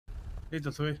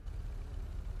Listo, subí.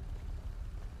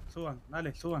 Suban,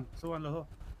 dale, suban los dos.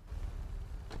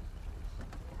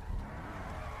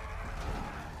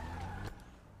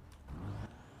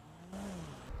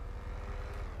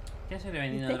 ¿Qué hace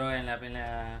vendiendo droga en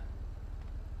la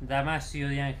Damasio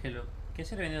de Ángelo? ¿Qué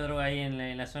hace vendiendo droga ahí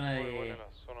en la zona de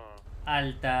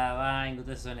Alta, Banco,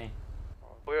 toda esa zona?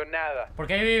 No veo nada. ¿Por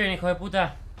qué ahí viven, hijos de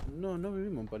puta? No, no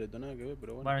vivimos en Paleto, nada que ver,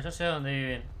 pero bueno. Bueno, yo sé dónde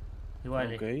viven.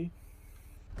 Igual. Ok.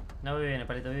 No viven en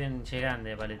Paleto, viven en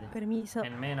Grande, Palete. Permiso.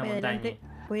 En medio de una ¿Voy montaña. adelante?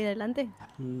 ¿Voy adelante?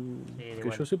 Que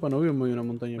igual. yo sepa, no vivo en medio de una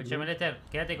montaña. Escuchame, Lester,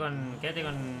 quédate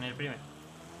con el primer.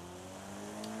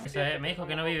 Eso, me dijo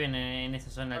que no viven en esa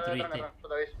zona altruista.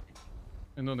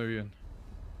 ¿En dónde viven?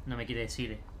 No me quiere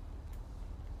decir.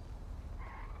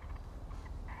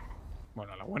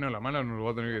 Bueno, la buena o la mala no lo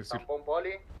va a tener que decir. Tampón poli,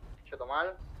 cheto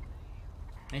mal.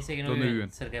 Me dice que no ¿Dónde viven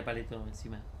viven? cerca de Paleto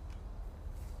encima.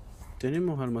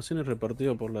 Tenemos almacenes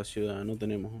repartidos por la ciudad, no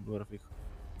tenemos un lugar fijo.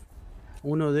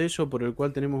 Uno de ellos, por el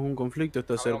cual tenemos un conflicto,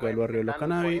 está cerca del barrio de los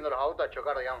Cannabis. Poniendo los autos a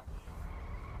chocar, digamos.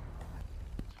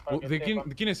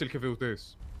 ¿De quién es el jefe de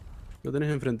ustedes? Lo tenés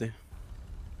enfrente.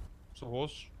 ¿Sos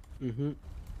vos?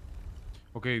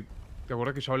 Ok, te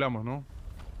acordás que ya hablamos, ¿no?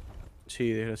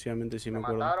 Sí, desgraciadamente sí me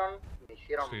acuerdo. Me mataron, me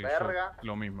hicieron Sí, verga.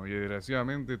 lo mismo, y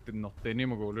desgraciadamente nos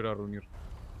tenemos que volver a reunir.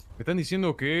 Me están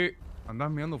diciendo que andás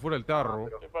meando fuera del tarro.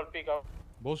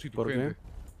 Vos y tu ¿Por gente.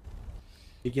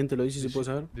 qué? ¿Y quién te lo dice, si puedo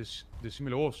saber?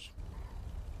 Decímelo vos.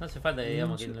 No hace falta que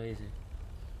digamos quién lo dice.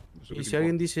 Y si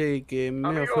alguien dice que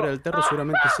meo fuera del tarro,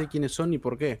 seguramente sé quiénes son y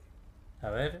por qué. A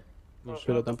ver.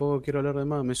 Pero tampoco quiero hablar de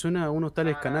más. Me suena a unos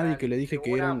tales Cannabis que le dije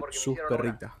que eran sus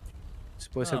perritas.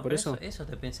 ¿Puede ser por eso? Eso,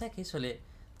 ¿te pensás que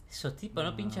esos tipos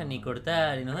no pinchan ni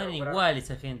cortar y nos dan igual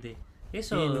esa gente?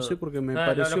 Eso... Sí, no sé porque me los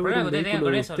pareció ver problemas un que ustedes tengan vehículo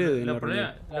con de eso, ustedes en la los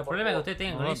reunión. problemas que ustedes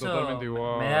tengan con eso totalmente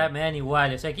igual. me dan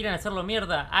igual. O sea, quieran hacerlo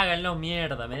mierda, háganlo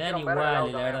mierda, me dan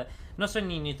igual, la verdad. No son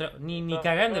ni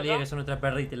cagando le diga que son nuestras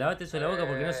perritas. Lavate eso de la boca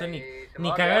porque no son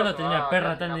ni cagando tener una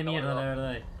perra tan de mierda, la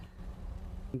verdad.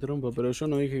 Interrumpo, pero yo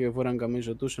no dije que fueran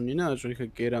camello tuyo ni nada, yo dije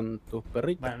que eran tus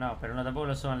perritas. Bueno, no, pero no tampoco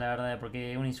lo son, la verdad,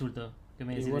 porque es un insulto. Que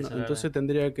me Y decís bueno, eso, entonces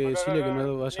tendría que decirle que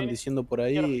no vayan diciendo por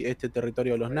ahí este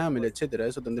territorio de los NAMELEZ, etcétera.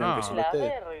 Eso tendrían que decirle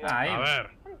ustedes.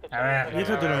 A ver. Y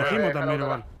eso te lo dijimos también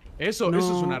igual. Eso es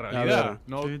una realidad.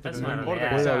 No, sí, no importa que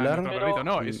 ¿Puedo sea hablar? nuestra perrita,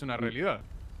 no, es una realidad.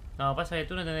 No, pasa que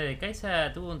tú no entendés.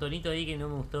 Kaisa tuvo un tonito ahí que no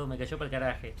me gustó, me cayó para el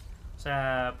caraje. O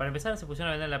sea, para empezar se pusieron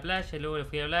a vender en la playa, y luego le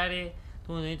fui a hablar,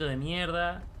 tuvo un tonito de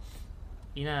mierda.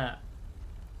 Y nada.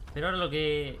 Pero ahora lo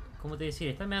que, como te decía,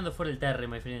 están mirando fuera del terre,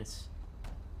 my friends.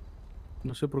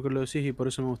 No sé por qué lo decís y por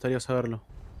eso me gustaría saberlo.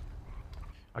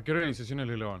 ¿A qué organizaciones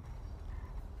le lavan?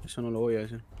 Eso no lo voy a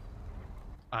decir.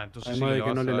 Ah, entonces Además sí de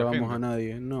que no le lavas a la lavamos gente. a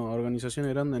nadie. No,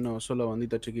 organizaciones grandes no, solo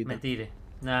bandita chiquita. Mentire.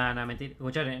 No, mentira.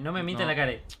 Escuchame, no me mientas No. la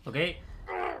cara, ¿ok?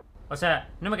 O sea,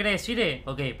 ¿no me querés decir?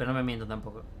 Ok, pero no me miento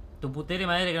tampoco. Tu putere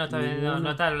madre que no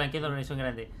está blanqueando la organización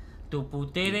grande. Tu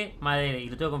putere madre, y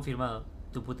lo tengo confirmado.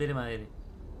 Tu putere madre.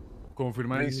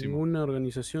 Confirmadísimo. Ninguna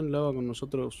organización lava con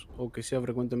nosotros o que sea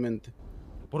frecuentemente.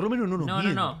 Por lo menos no nos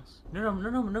mientas.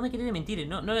 No me querés mentir.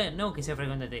 No que sea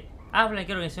frecuente. Habla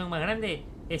qué organización más grande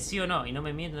es sí o no. Y no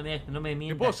me mientas, no me Te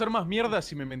mientas. puedo hacer más mierda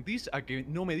si me mentís a que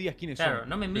no me digas quiénes son. Claro,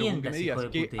 no me Pero con que mientas, me digas hijo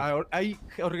de que puta. hay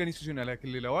organizaciones a las que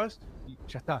le lavás y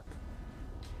ya está.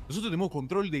 Nosotros tenemos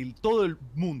control de todo el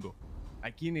mundo.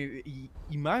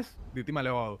 Y más de tema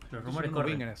lavado. Los rumores no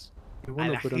corren. vengas Y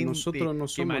bueno, a la pero gente nosotros no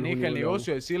que somos maneja los el únicos.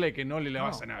 negocio decirle que no le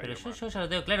lavas No, a nadie. pero hermano. yo ya lo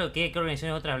tengo claro qué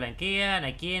organizaciones otras blanquean,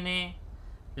 a quiénes.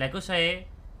 La cosa es,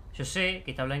 yo sé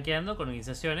que está blanqueando con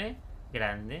organizaciones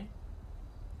grandes.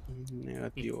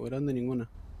 Negativo, grande ninguna.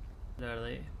 La verdad.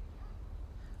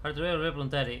 Ahora te voy a volver a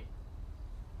preguntar,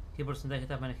 ¿qué porcentaje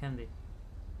estás manejando?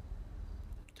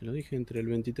 Te lo dije, entre el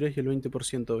 23 y el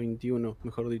 20%, 21,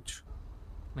 mejor dicho.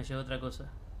 Me llegó otra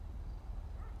cosa.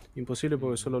 Imposible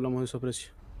porque solo hablamos de esos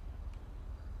precios.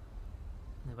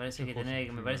 Me parece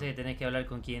que tenés que hablar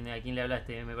con a quién le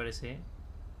hablaste, me parece.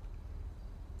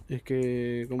 Es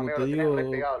que, como Amigo, te lo tenés digo, re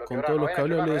pegado, lo con quebrás, todos no los que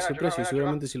hablé vengas, hablé de no ese vengas, precio. no vengas,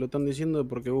 Seguramente si lo están diciendo es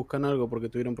porque buscan algo, porque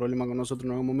tuvieron problemas con nosotros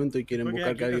en algún momento y quieren ¿Por qué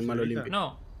buscar aquí que alguien más lo casualita? limpie.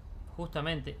 No,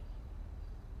 justamente. ¿Qué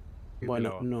te Bueno,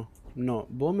 lava? no.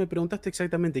 Vos me preguntaste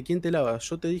exactamente quién te lava.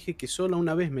 Yo te dije que solo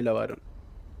una vez me lavaron.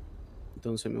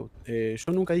 Entonces,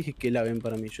 yo nunca dije que laven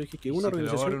para mí. Yo dije que ¿Y una si te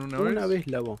organización lavaron una una vez? vez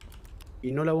lavó.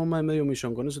 Y no lavó más de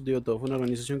 500.000. Con eso te digo todo. Fue una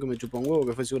organización que me chupó un huevo,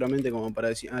 que fue seguramente como para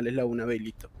decir, les lavo una vez y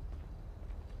listo.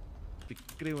 Te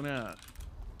creo nada.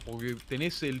 Porque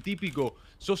tenés el típico.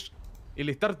 Sos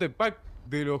el starter pack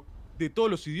de todos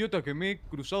los idiotas que me he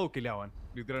cruzado que lavan,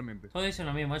 literalmente. Todos dicen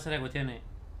lo mismo, esa es la cuestión.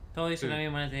 Todos dicen Sí. lo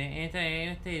mismo en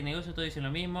este negocio, todos dicen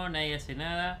lo mismo, nadie hace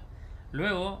nada.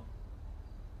 Luego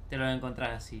te lo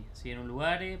encontrás así en un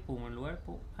lugar, pum, en un lugar,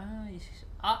 pum. Ah, y dices,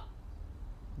 ah,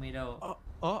 mira vos.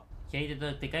 Y ahí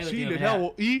te caigo y te Sí, digo, les mirá.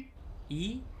 lavo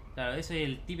Y, claro, ese es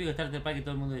el típico starter pack que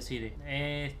todo el mundo decide.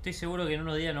 Estoy seguro que en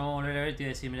unos días nos vamos a volver a ver y te voy a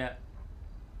decir, mira,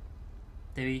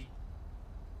 te vi.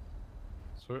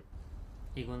 Sí.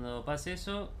 Y cuando pase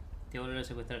eso, te volveré a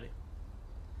secuestrar.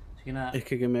 Así que nada. Es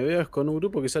que me veas con un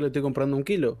grupo que sale estoy comprando 1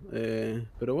 kilo.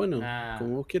 Pero bueno, Nah,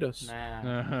 como vos quieras. Yo,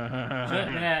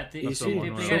 mirá, Y No sí, somos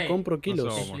yo nuevos. compro kilos.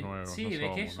 No somos nuevos. Sí, no ves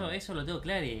que somos nuevos. eso lo tengo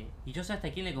claro. Y yo sé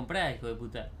hasta quién le comprás, hijo de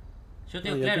puta. Yo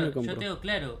tengo ¿y a quién claro, le compro? yo tengo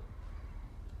claro.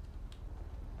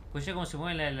 Pues ya como se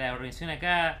mueve la organización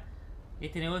acá,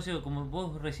 este negocio, como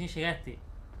vos recién llegaste,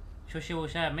 yo llevo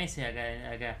ya meses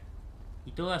acá.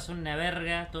 Y todas son una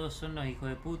verga, todos son unos hijos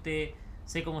de pute,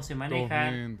 sé cómo se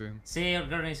manejan, mienten. sé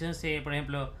la organización, sé, por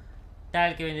ejemplo,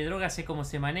 tal que vende droga, sé cómo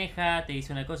se maneja, te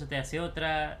dice una cosa, te hace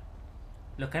otra.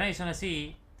 Los cannabis son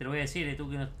así, te lo voy a decir, tú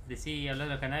que nos decís hablar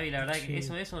de los cannabis, la verdad que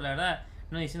Sí. eso, la verdad,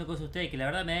 no diciendo cosas a ustedes, que la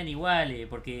verdad me dan iguales,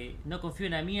 porque no confío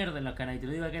en la mierda en los cannabis, te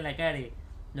lo digo acá en la cara.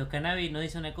 Los cannabis nos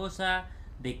dicen una cosa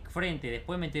de frente,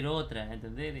 después me entero otra,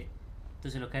 ¿entendés?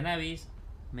 Entonces los cannabis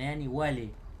me dan iguales.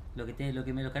 Los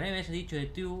cannabis me hayas dicho de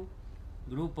tu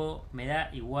grupo me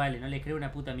da iguales, no le creo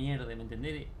una puta mierda, ¿me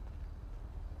entendés?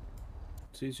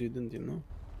 Sí, te entiendo.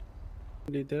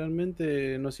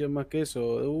 Literalmente no hacían más que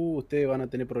eso. Ustedes van a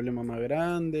tener problemas más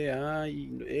grandes.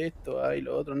 Ay, esto, ay,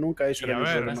 lo otro. Nunca ellos Y eran a el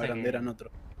ver, problema pasa grande, que- eran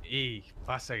otros. Y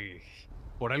pasa que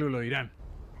por algo lo dirán.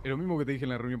 Es lo mismo que te dije en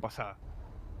la reunión pasada.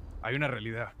 Hay una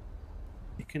realidad.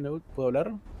 Es que ¿puedo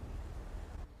hablar?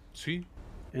 Sí,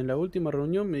 En la última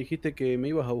reunión me dijiste que me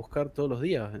ibas a buscar todos los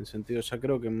días. En sentido, ya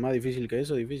creo que más difícil que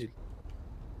eso, difícil.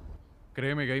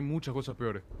 créeme que hay muchas cosas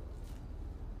peores.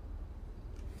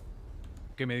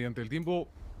 Que mediante el tiempo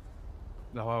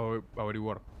las va a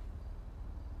averiguar.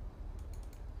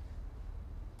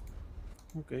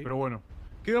 Ok. Pero bueno,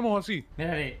 quedamos así.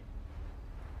 Mirare,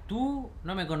 tú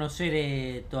no me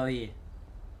conoceré todavía.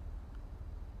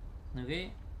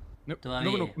 ¿Ok?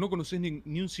 Todavía. No conoces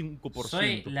ni un 5%.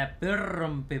 Soy la peor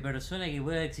rompepersona que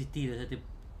pueda existir. O sea,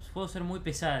 puedo ser muy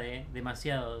pesada,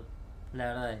 demasiado, la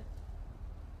verdad.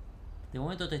 De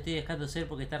momento te estoy dejando ser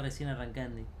porque estás recién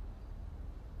arrancando.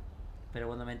 Pero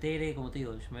cuando me entere, como te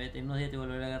digo, en unos días te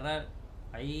volveré a agarrar.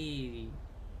 Ahí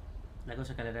las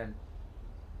cosas calarán.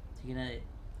 Así que nada,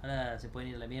 ahora se pueden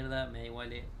ir a la mierda, me da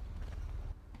igual.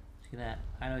 Así que nada,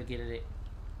 hagan lo que quieran.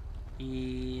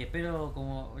 Y espero,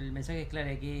 como el mensaje es claro,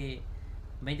 que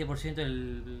 20%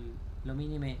 lo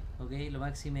mínimo, ¿ok? Lo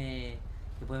máximo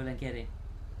que puede blanquear.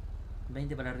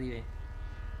 20 para arriba.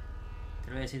 Te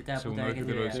lo voy a decir cada Segunda puta vez vez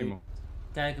que que te lo te decimos.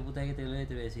 Cada vez que puta vez que te lo dé,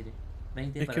 te lo voy a decir.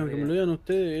 20 Es para que aunque me arriba. lo digan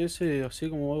ustedes, ese así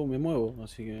como hago me muevo.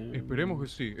 Así que. Esperemos que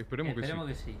sí, esperemos que sí. Esperemos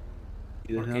que sí.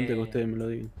 Y desde porque- antes que ustedes me lo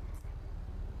digan.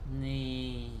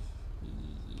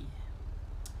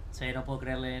 O sea, no puedo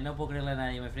creerle a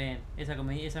nadie, me frenen.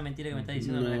 Esa mentira que me está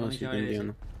diciendo me la No, comí sí ya te varias veces.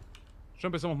 entiendo. Ya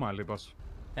empezamos mal, de paso.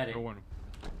 Dale. Pero bueno.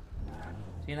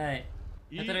 Sí, nada.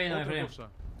 Y No te lo viendo, me otra freno. cosa.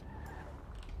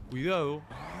 Cuidado,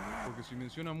 porque si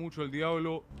menciona mucho al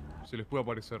diablo, se les puede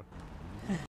aparecer.